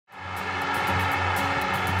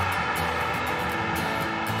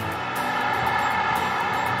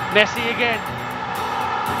Messi again.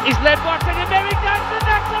 He's led one to the Americans, and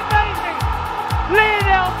that's amazing!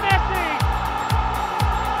 Lionel Messi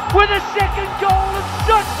with a second goal of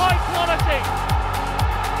such high quality.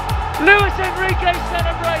 Luis Enrique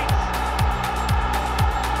celebrates,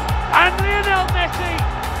 and Lionel Messi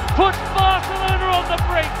puts Barcelona on the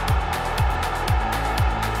brink.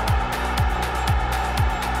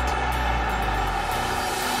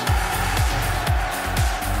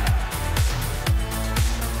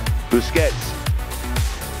 Busquets.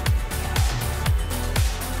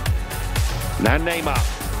 Now Neymar.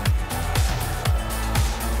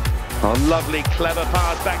 A lovely, clever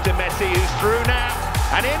pass back to Messi, who's through now.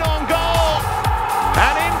 And in on goal!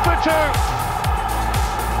 And in for two!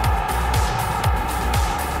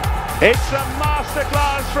 It's a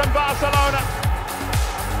masterclass from Barcelona.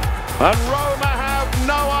 And Roma have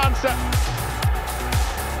no answer.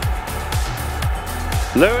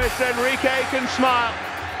 Luis Enrique can smile.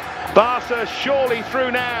 Barca surely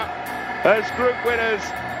through now as group winners.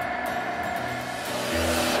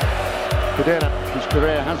 Pedera, whose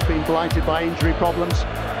career has been blighted by injury problems,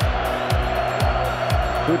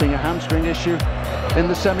 including a hamstring issue in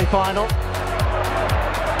the semi-final.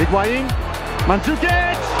 Higuain,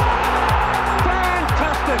 Mandžukić!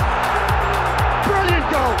 Fantastic! Brilliant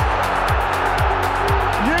goal!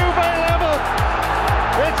 Juve level!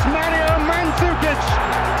 It's Mandžukić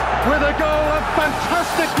with a goal of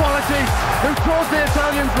fantastic quality who draws the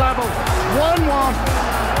Italians level. 1-1.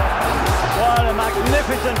 What a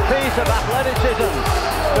magnificent piece of athleticism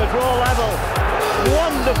to draw level.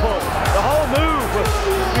 Wonderful. The whole move with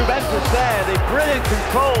Juventus there, the brilliant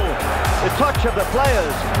control, the touch of the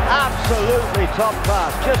players, absolutely top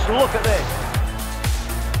class. Just look at this.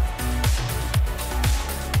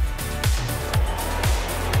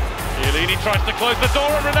 Chiellini tries to close the door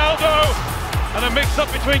on Ronaldo, and a mix-up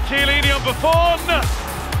between Chiellini and Buffon.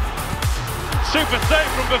 Super save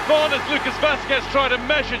from Buffon as Lucas Vázquez tried a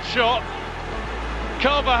measured shot.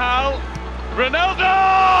 Carvajal, Ronaldo!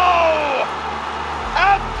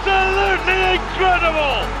 Absolutely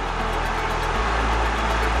incredible!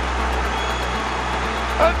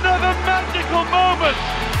 Another magical moment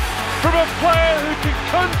from a player who can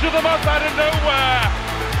conjure them up out of nowhere.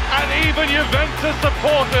 And even Juventus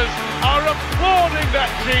supporters are applauding that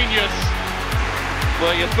genius.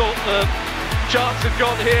 Well, you thought the chance had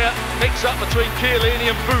gone here. Mix-up between Chiellini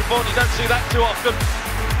and Buffon. You don't see that too often.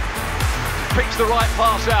 Picks the right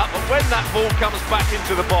pass out, but when that ball comes back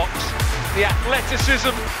into the box, the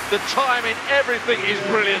athleticism, the timing, everything is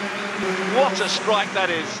brilliant. What a strike that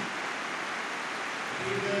is.